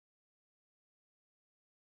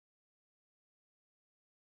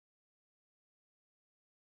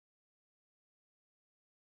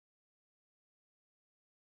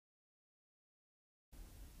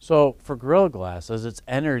So for Gorilla Glass, as it's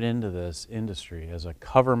entered into this industry as a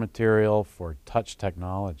cover material for touch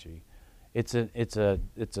technology, it's a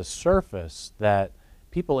surface that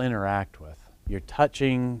people interact with. You're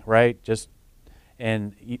touching, right?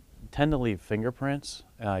 And you tend to leave fingerprints.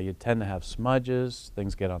 You tend to have smudges.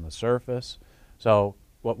 Things get on the surface. So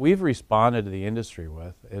what we've responded to the industry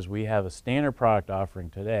with is we have a standard product offering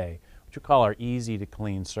today, which we call our easy to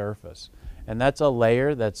clean surface, and that's a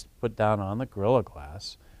layer that's put down on the Gorilla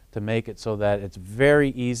Glass to make it so that it's very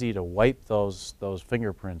easy to wipe those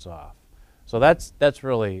fingerprints off. So that's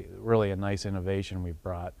really a nice innovation we've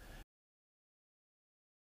brought.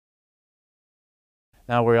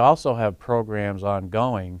 Now we also have programs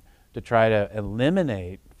ongoing to try to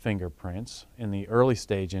eliminate fingerprints in the early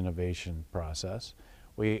stage innovation process.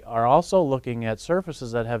 We are also looking at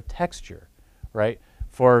surfaces that have texture, right,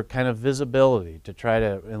 for kind of visibility, to try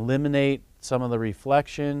to eliminate some of the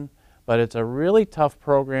reflection. But it's a really tough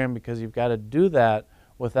program because you've got to do that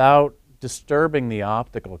without disturbing the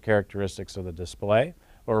optical characteristics of the display.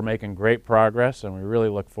 But we're making great progress, and we really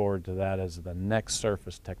look forward to that as the next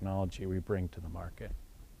surface technology we bring to the market.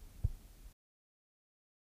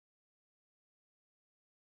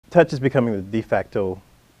 Touch is becoming the de facto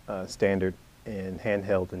standard in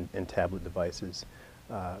handheld and tablet devices.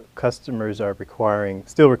 Customers are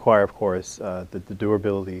still require, of course, the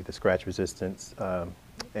durability, the scratch resistance,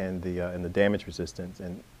 and the damage resistance,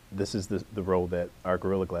 and this is the role that our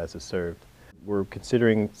Gorilla Glass has served. We're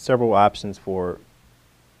considering several options for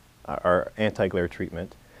our anti-glare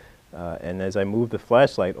treatment, and as I move the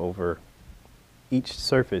flashlight over each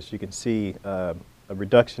surface, you can see a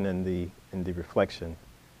reduction in the reflection,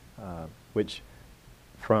 which,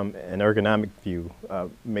 from an ergonomic view,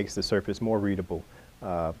 makes the surface more readable,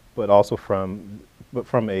 but also from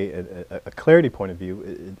a clarity point of view,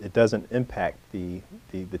 it doesn't impact the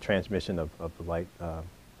transmission of the light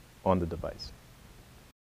on the device.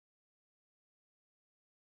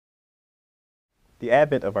 The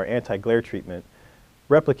advent of our anti-glare treatment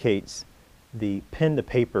replicates the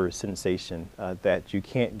pen-to-paper sensation that you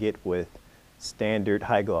can't get with standard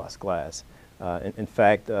high-gloss glass. In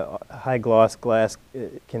fact, high-gloss glass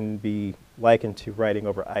can be likened to writing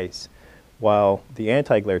over ice, while the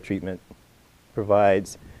anti-glare treatment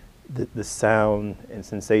provides the sound and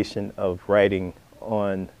sensation of writing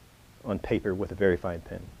on paper with a very fine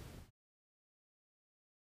pen.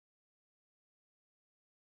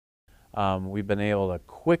 We've been able to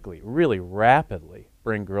quickly, really rapidly,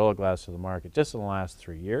 bring Gorilla Glass to the market just in the last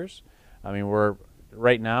 3 years. I mean,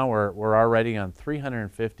 right now we're already on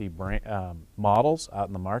 350 models out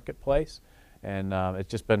in the marketplace, and it's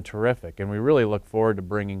just been terrific. And we really look forward to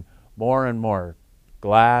bringing more and more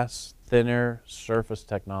glass, thinner surface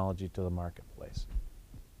technology to the marketplace.